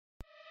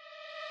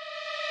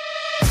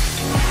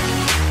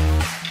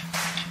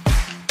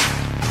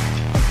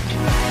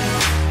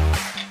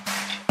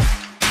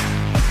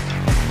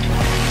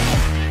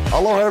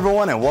Hello,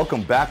 everyone, and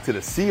welcome back to the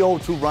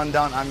CO2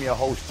 Rundown. I'm your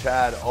host,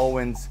 Chad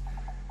Owens.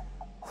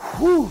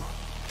 Whew,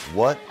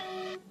 what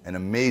an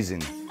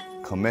amazing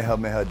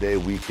Kamehameha Day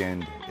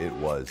weekend it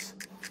was.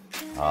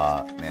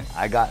 Man,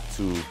 I got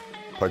to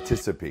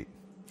participate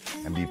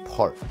and be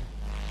part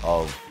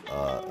of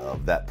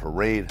that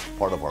parade,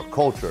 part of our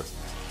culture.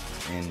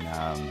 And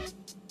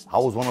I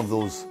was one of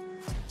those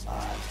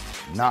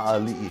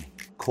Na'ali'i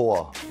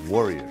Koa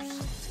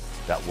warriors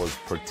that was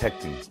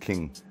protecting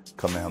King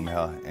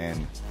Kamehameha.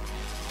 And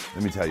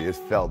let me tell you, it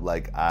felt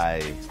like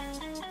I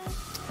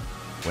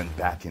went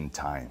back in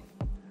time.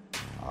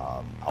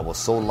 I was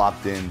so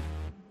locked in,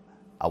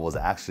 I was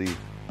actually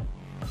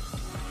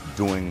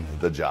doing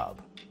the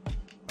job.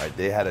 Right?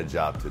 They had a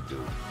job to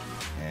do,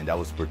 and that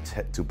was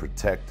to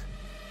protect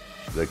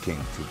the king,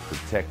 to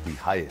protect the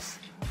highest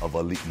of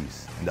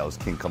Ali'is, and that was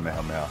King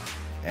Kamehameha.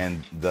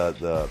 And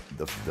the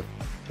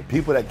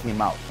people that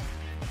came out,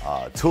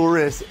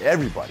 tourists,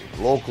 everybody,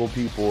 local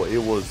people, it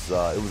was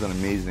an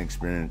amazing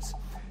experience.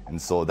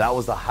 And so that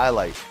was the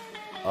highlight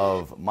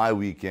of my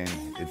weekend.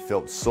 It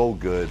felt so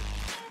good,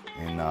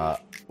 and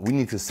we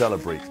need to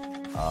celebrate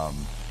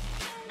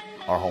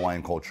our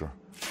Hawaiian culture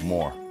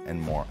more and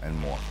more and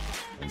more.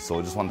 And so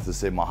I just wanted to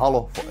say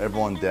mahalo for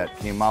everyone that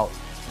came out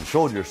and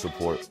showed your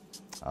support.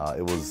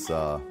 It was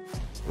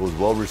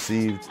well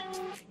received,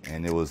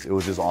 and it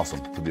was just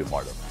awesome to be a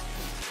part of.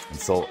 And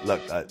so, look,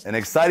 an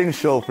exciting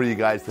show for you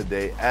guys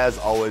today, as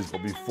always.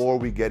 But before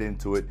we get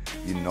into it,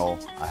 you know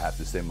I have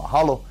to say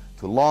mahalo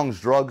to Long's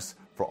Drugs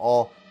for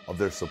all of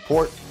their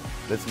support.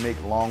 Let's make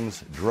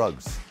Long's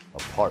Drugs a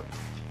part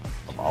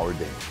of our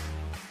day.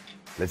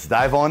 Let's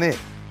dive on in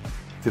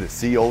to the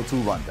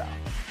CO2 Rundown.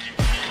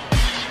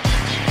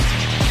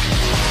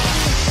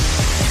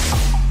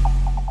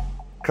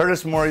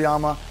 Curtis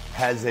Moriyama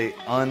has an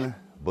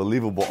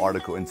unbelievable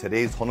article in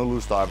today's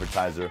Honolulu Star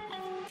Advertiser,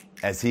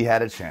 as he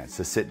had a chance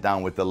to sit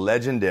down with the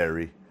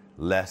legendary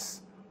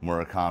Les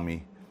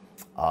Murakami,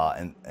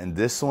 and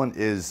this one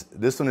is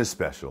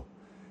special.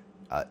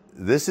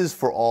 This is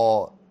for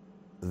all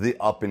the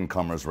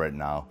up-and-comers right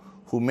now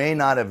who may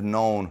not have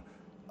known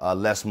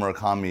Les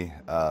Murakami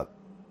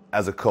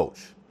as a coach.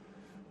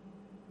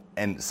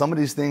 And some of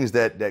these things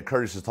that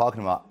Curtis is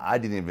talking about, I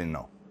didn't even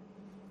know.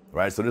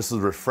 Right? So this is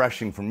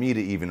refreshing for me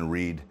to even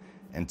read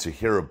and to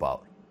hear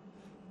about.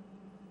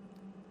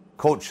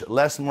 Coach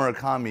Les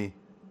Murakami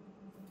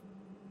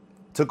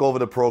took over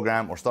the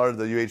program, or started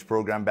the UH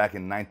program, back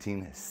in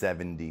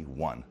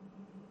 1971.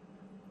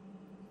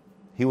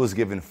 He was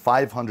given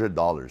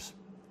 $500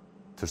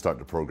 to start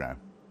the program,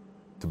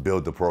 to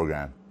build the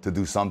program, to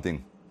do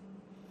something.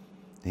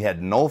 He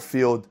had no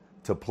field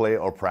to play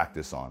or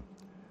practice on.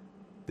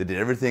 They did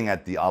everything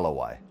at the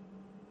Alawai.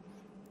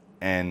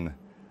 And,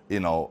 you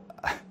know,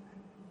 I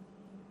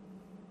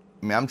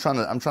mean, I'm trying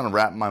to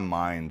wrap my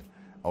mind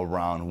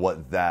around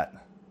what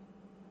that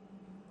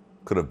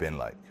could have been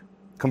like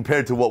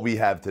compared to what we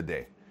have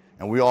today.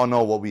 And we all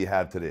know what we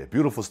have today, a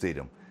beautiful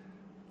stadium,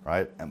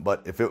 right?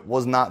 But if it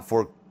was not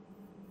for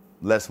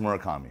Les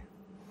Murakami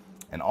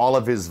and all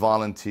of his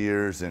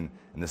volunteers and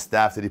the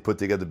staff that he put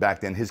together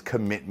back then, his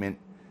commitment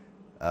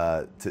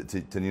to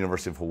the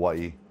University of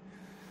Hawaii,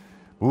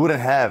 we wouldn't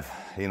have,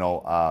 we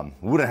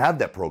wouldn't have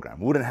that program.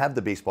 We wouldn't have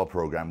the baseball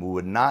program. We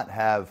would not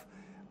have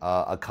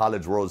a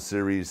College World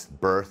Series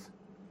berth.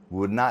 We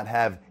would not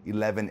have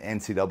 11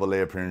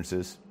 NCAA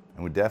appearances,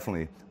 and we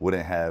definitely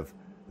wouldn't have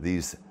the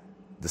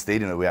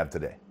stadium that we have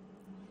today.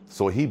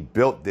 So he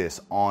built this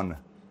on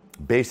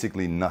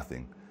basically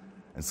nothing.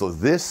 And so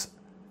this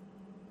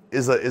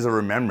is a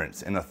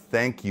remembrance and a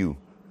thank you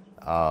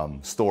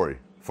story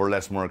for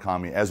Les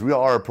Murakami as we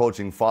are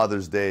approaching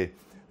Father's Day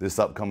this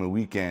upcoming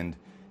weekend.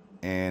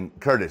 And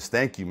Curtis,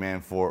 thank you,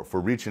 man, for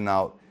reaching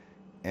out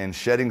and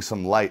shedding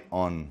some light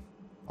on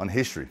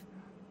history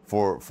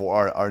for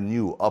our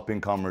new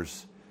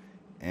up-and-comers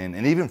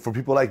and even for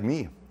people like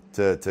me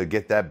to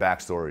get that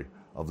backstory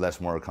of Les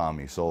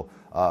Murakami. So,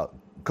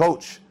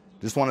 Coach,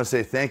 just want to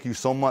say thank you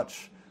so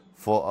much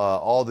for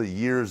all the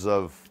years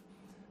of,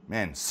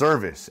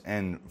 service,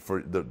 and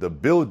for the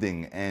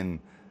building and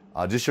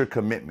just your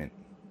commitment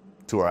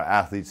to our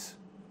athletes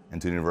and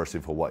to the University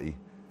of Hawaii.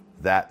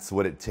 That's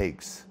what it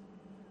takes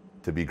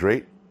to be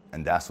great,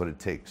 and that's what it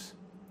takes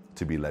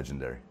to be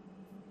legendary.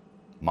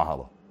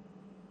 Mahalo.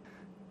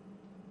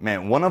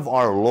 Man, one of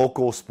our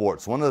local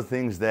sports, one of the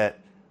things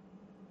that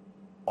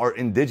are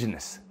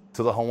indigenous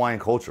to the Hawaiian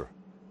culture,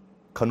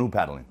 canoe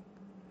paddling,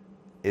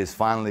 is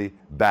finally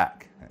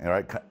back. All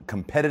right?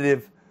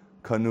 Competitive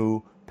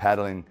canoe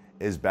paddling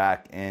is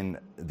back, and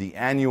the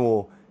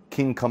annual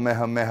King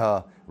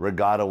Kamehameha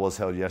Regatta was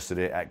held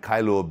yesterday at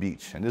Kailua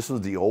Beach. And this was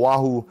the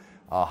Oahu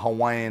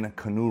Hawaiian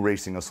Canoe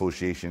Racing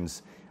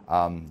Association's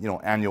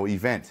annual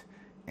event.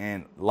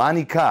 And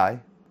Lani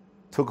Kai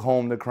took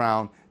home the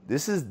crown.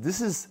 This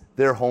is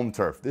their home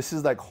turf. This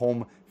is like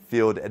home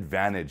field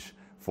advantage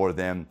for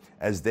them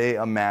as they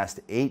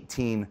amassed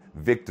 18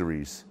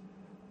 victories,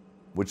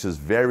 which is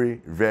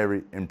very,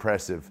 very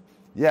impressive.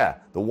 Yeah,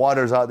 the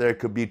waters out there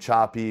could be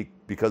choppy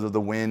because of the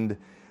wind,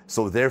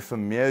 so they're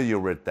familiar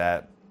with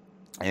that.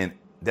 and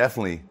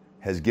definitely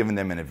has given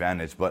them an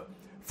advantage. But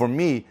for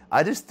me,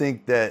 I just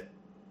think that,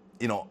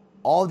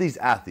 all these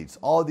athletes,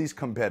 all these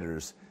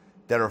competitors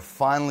that are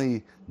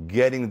finally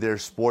getting their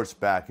sports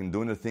back and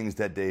doing the things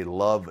that they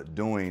love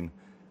doing,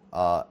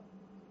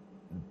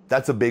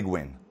 that's a big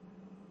win.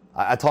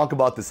 I talk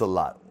about this a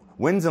lot.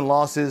 Wins and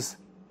losses,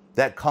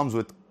 that comes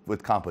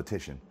with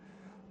competition.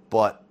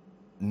 But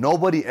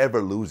nobody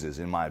ever loses,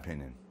 in my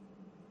opinion.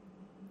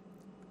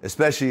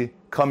 Especially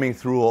coming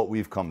through what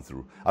we've come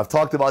through. I've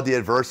talked about the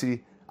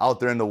adversity out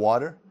there in the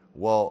water.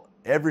 Well,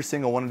 every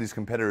single one of these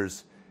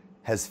competitors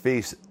has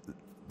faced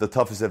the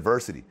toughest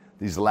adversity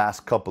these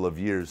last couple of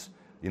years,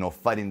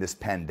 fighting this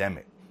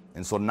pandemic.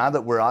 And so now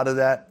that we're out of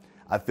that,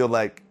 I feel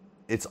like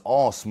it's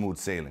all smooth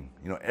sailing.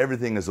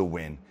 Everything is a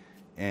win.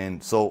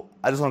 And so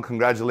I just want to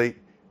congratulate,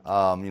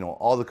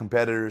 all the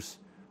competitors,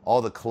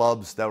 all the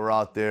clubs that were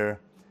out there.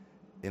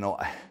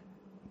 At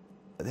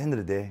the end of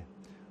the day,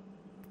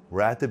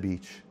 we're at the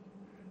beach,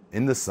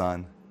 in the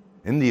sun,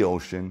 in the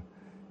ocean.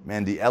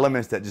 Man, the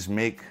elements that just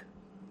make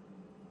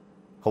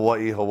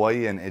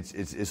Hawaii, and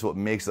it's what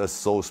makes us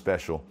so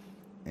special.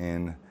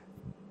 And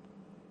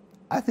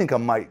I think I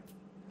might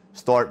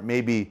start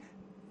maybe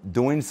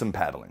doing some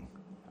paddling.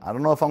 I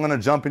don't know if I'm going to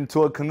jump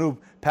into a canoe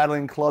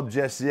paddling club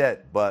just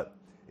yet, but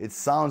it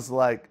sounds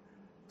like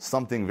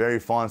something very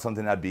fun,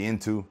 something I'd be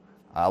into.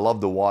 I love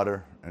the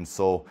water. And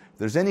so if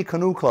there's any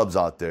canoe clubs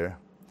out there,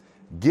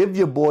 give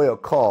your boy a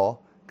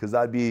call, because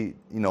I'd be,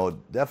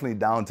 definitely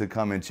down to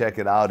come and check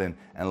it out and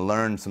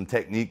learn some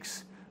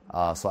techniques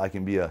so I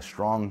can be a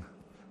strong,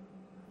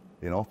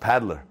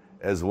 paddler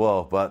as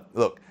well. But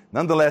look,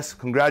 nonetheless,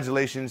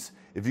 congratulations.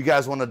 If you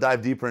guys want to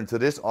dive deeper into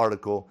this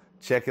article,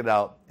 check it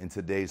out in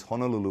today's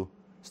Honolulu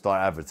Star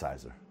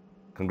Advertiser.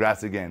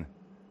 Congrats again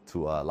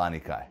to Lani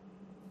Kai.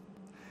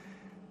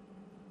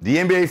 The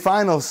NBA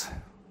Finals.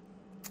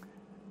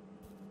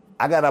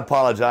 I got to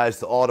apologize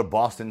to all the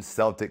Boston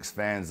Celtics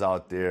fans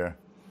out there.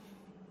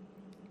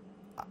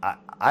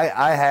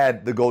 I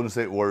had the Golden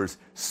State Warriors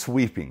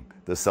sweeping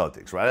the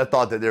Celtics, right? I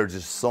thought that they were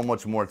just so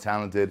much more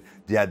talented.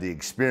 They had the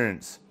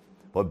experience.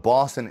 But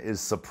Boston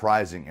is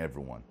surprising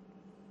everyone.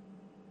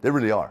 They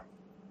really are.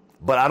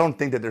 But I don't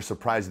think that they're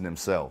surprising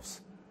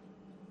themselves.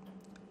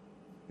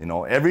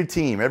 Every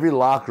team, every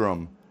locker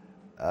room,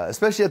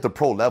 especially at the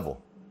pro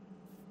level,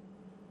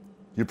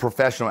 you're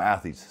professional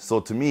athletes. So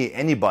to me,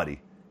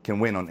 anybody can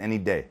win on any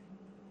day.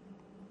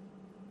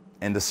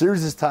 And the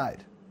series is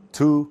tied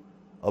 2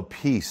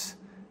 apiece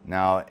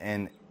now.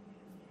 And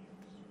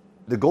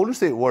the Golden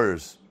State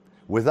Warriors,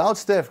 without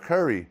Steph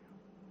Curry,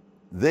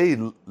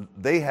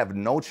 they have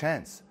no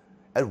chance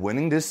at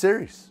winning this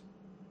series.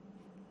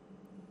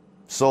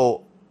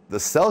 So the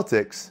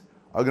Celtics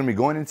are going to be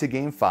going into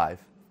Game 5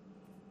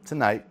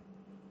 tonight,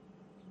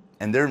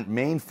 and their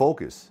main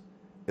focus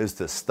is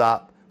to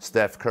stop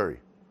Steph Curry.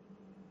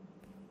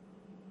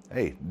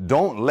 Hey,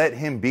 don't let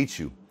him beat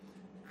you.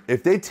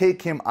 If they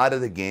take him out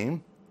of the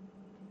game,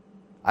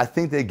 I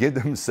think they give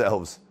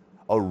themselves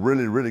a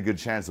really, really good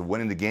chance of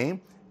winning the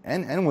game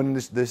and winning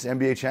this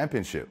NBA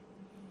championship.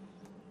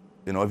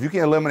 If you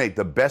can eliminate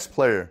the best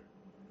player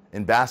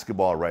in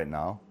basketball right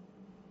now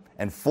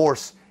and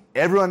force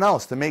everyone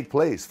else to make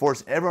plays,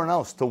 force everyone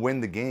else to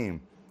win the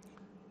game,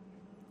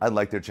 I'd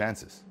like their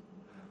chances.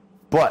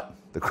 But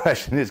the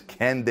question is,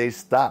 can they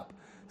stop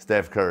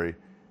Steph Curry?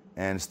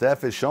 And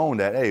Steph has shown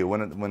that, hey,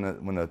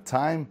 when the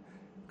time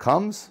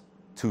comes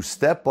to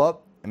step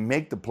up and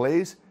make the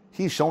plays,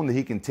 he's shown that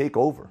he can take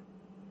over.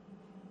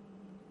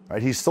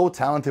 Right? He's so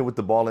talented with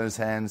the ball in his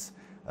hands,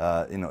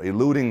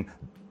 eluding,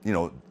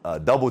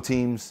 double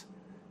teams.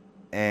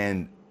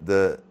 And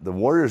the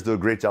Warriors do a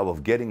great job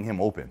of getting him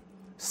open,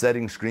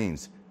 setting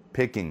screens,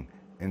 picking,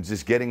 and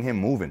just getting him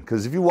moving.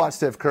 Because if you watch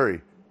Steph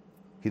Curry,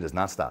 he does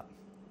not stop.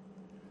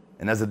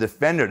 And as a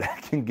defender,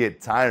 that can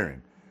get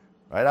tiring.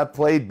 Right? I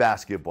played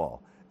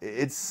basketball.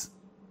 It's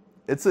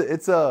a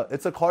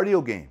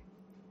cardio game.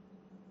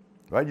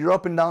 Right? You're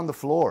up and down the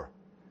floor.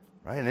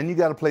 Right? And then you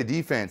got to play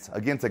defense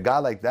against a guy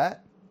like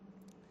that.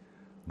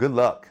 Good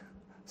luck.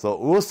 So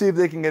we'll see if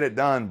they can get it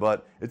done,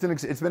 but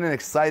it's been an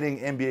exciting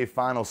NBA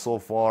Finals so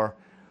far.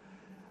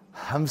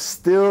 I'm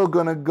still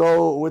going to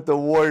go with the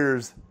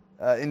Warriors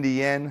in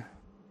the end,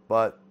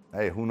 but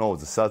hey, who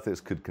knows? The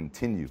Celtics could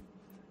continue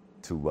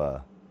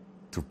to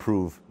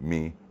prove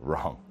me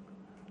wrong.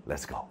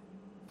 Let's go.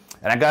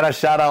 And I got to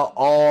shout out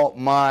all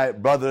my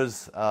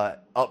brothers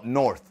up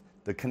north.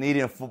 The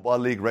Canadian Football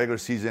League regular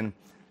season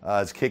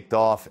has kicked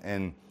off,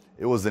 and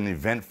it was an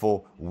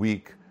eventful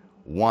week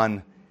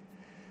 1.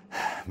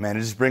 Man,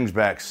 it just brings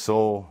back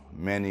so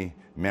many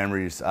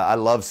memories. I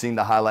love seeing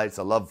the highlights.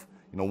 I love,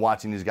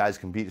 watching these guys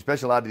compete,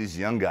 especially a lot of these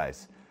young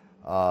guys.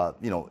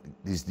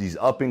 These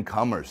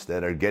up-and-comers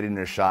that are getting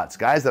their shots.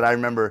 Guys that I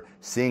remember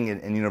seeing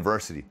in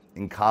university,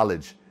 in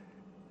college,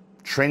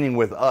 training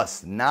with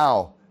us,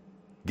 now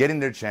getting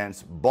their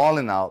chance,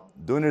 balling out,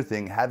 doing their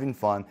thing, having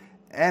fun,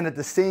 and at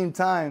the same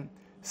time,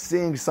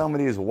 seeing some of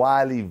these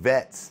wily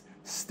vets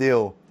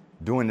still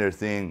doing their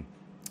thing.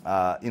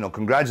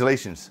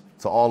 Congratulations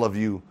to all of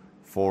you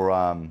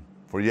for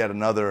yet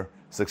another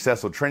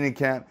successful training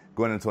camp,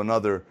 going into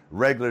another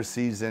regular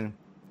season.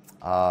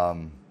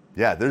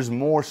 There's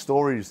more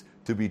stories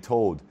to be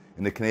told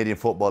in the Canadian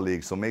Football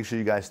League. So make sure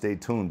you guys stay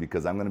tuned,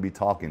 because I'm going to be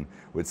talking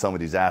with some of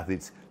these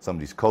athletes, some of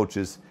these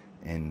coaches,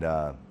 and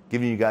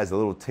giving you guys a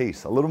little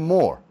taste, a little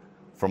more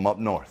from up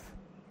north.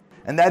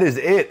 And that is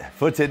it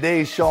for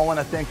today's show. I want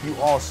to thank you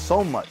all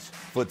so much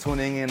for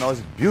tuning in on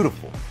this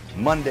beautiful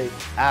Monday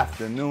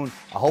afternoon.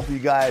 I hope you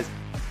guys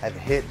have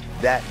hit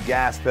that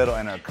gas pedal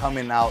and are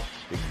coming out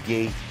the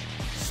gate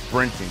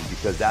sprinting,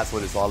 because that's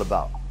what it's all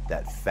about,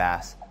 that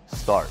fast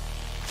start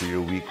to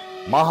your week.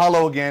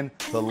 Mahalo again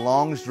to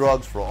Long's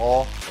Drugs for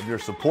all of your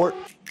support.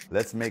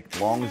 Let's make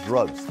Long's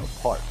Drugs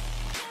a part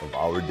of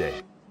our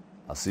day.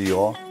 I'll see you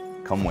all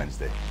come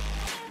Wednesday.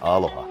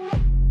 Aloha.